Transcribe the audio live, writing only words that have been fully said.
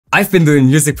I've been doing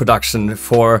music production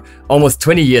for almost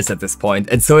 20 years at this point,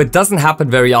 and so it doesn't happen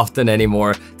very often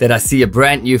anymore that I see a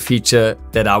brand new feature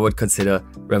that I would consider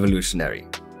revolutionary.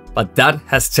 But that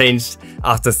has changed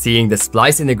after seeing the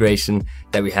Splice integration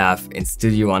that we have in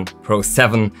Studio One Pro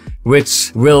 7,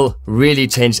 which will really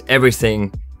change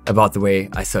everything about the way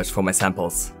I search for my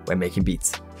samples when making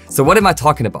beats. So what am I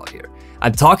talking about here?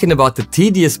 I'm talking about the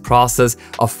tedious process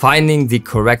of finding the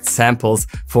correct samples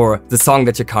for the song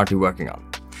that you're currently working on.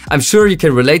 I'm sure you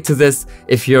can relate to this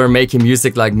if you're making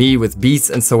music like me with beats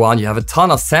and so on. You have a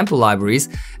ton of sample libraries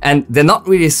and they're not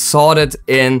really sorted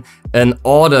in an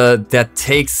order that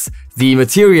takes the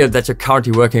material that you're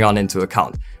currently working on into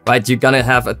account, right? You're gonna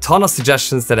have a ton of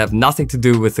suggestions that have nothing to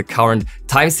do with the current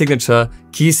time signature,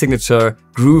 key signature,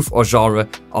 groove or genre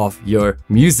of your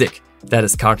music that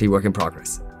is currently work in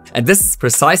progress. And this is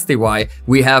precisely why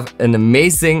we have an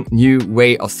amazing new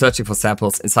way of searching for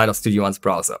samples inside of Studio One's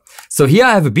browser. So here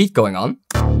I have a beat going on.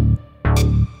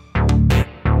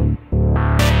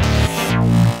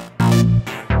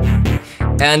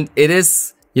 And it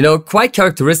is, quite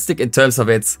characteristic in terms of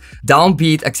its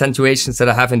downbeat accentuations that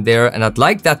I have in there. And I'd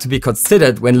like that to be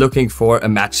considered when looking for a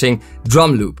matching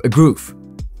drum loop, a groove,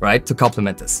 right, to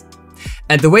complement this.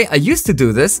 And the way I used to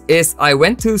do this is I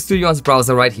went to Studio One's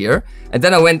browser right here, and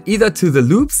then I went either to the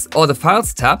loops or the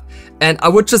files tab, and I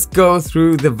would just go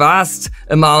through the vast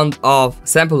amount of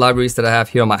sample libraries that I have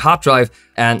here on my hard drive,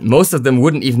 and most of them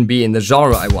wouldn't even be in the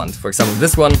genre I want. For example,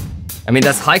 this one,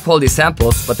 that's high quality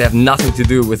samples, but they have nothing to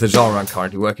do with the genre I'm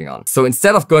currently working on. So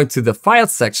instead of going to the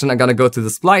files section, I'm gonna go to the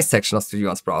Splice section of Studio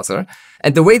One's browser.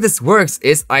 And the way this works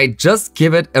is I just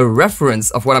give it a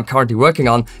reference of what I'm currently working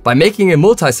on by making a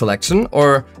multi-selection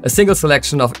or a single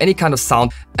selection of any kind of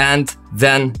sound and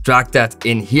then drag that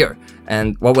in here.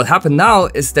 And what will happen now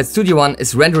is that Studio One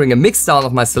is rendering a mixdown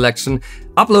of my selection,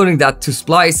 uploading that to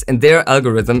Splice, and their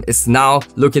algorithm is now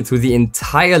looking through the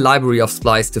entire library of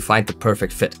Splice to find the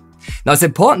perfect fit. Now, it's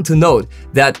important to note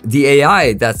that the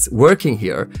AI that's working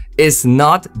here is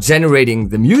not generating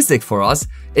the music for us,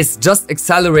 it's just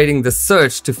accelerating the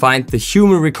search to find the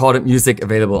human recorded music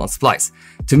available on Splice.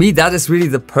 To me, that is really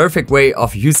the perfect way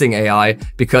of using AI,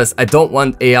 because I don't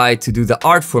want AI to do the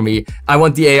art for me. I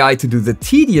want the AI to do the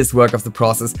tedious work of the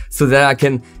process so that I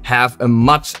can have a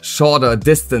much shorter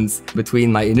distance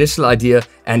between my initial idea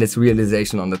and its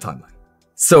realization on the timeline.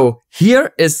 So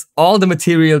here is all the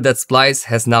material that Splice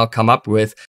has now come up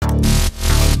with.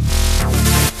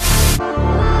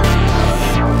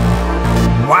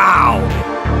 Wow!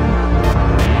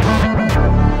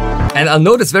 And I'll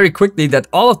notice very quickly that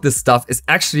all of this stuff is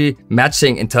actually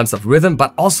matching in terms of rhythm,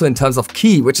 but also in terms of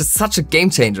key, which is such a game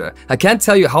changer. I can't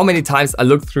tell you how many times I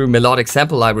looked through melodic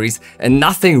sample libraries and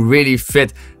nothing really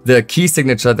fit the key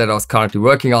signature that I was currently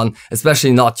working on,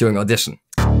 especially not during audition.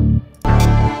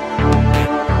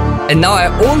 And now I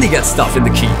only get stuff in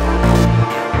the key.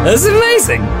 That's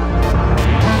amazing.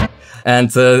 And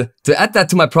to add that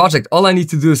to my project, all I need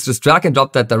to do is just drag and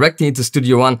drop that directly into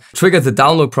Studio One, trigger the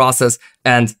download process,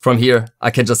 and from here,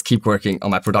 I can just keep working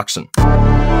on my production.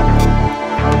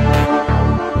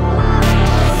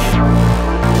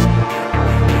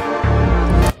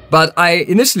 But I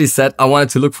initially said I wanted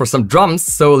to look for some drums,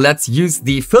 so let's use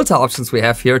the filter options we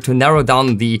have here to narrow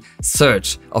down the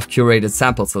search of curated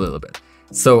samples a little bit.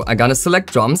 So I'm gonna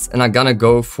select drums and I'm gonna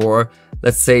go for,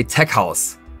 let's say, tech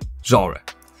house genre.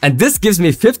 And this gives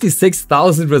me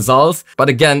 56,000 results, but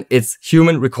again, it's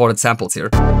human recorded samples here.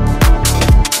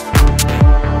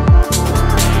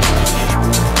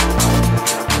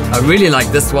 I really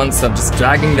like this one, so I'm just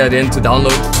dragging that in to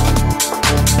download.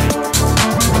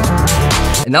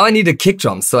 And now I need a kick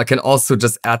drum, so I can also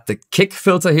just add the kick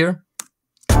filter here.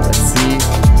 Let's see.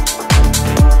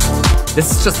 This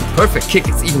is just a perfect kick.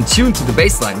 It's even tuned to the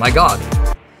bass line, my God.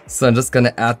 So I'm just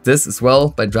gonna add this as well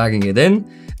by dragging it in.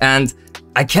 And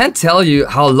I can't tell you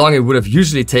how long it would have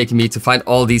usually taken me to find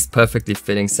all these perfectly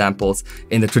fitting samples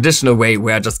in the traditional way,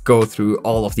 where I just go through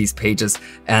all of these pages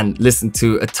and listen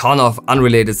to a ton of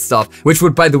unrelated stuff, which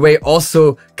would, by the way,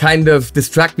 also kind of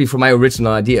distract me from my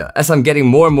original idea. As I'm getting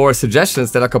more and more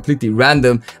suggestions that are completely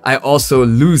random, I also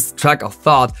lose track of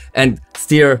thought and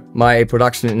steer my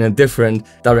production in a different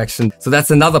direction. So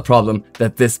that's another problem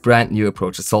that this brand new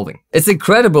approach is solving. It's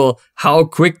incredible how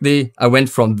quickly I went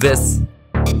from this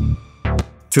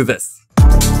to this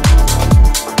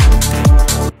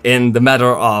in the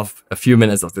matter of a few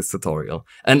minutes of this tutorial.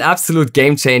 An absolute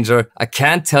game changer. I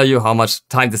can't tell you how much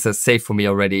time this has saved for me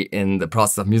already in the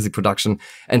process of music production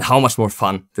and how much more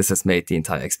fun this has made the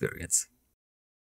entire experience.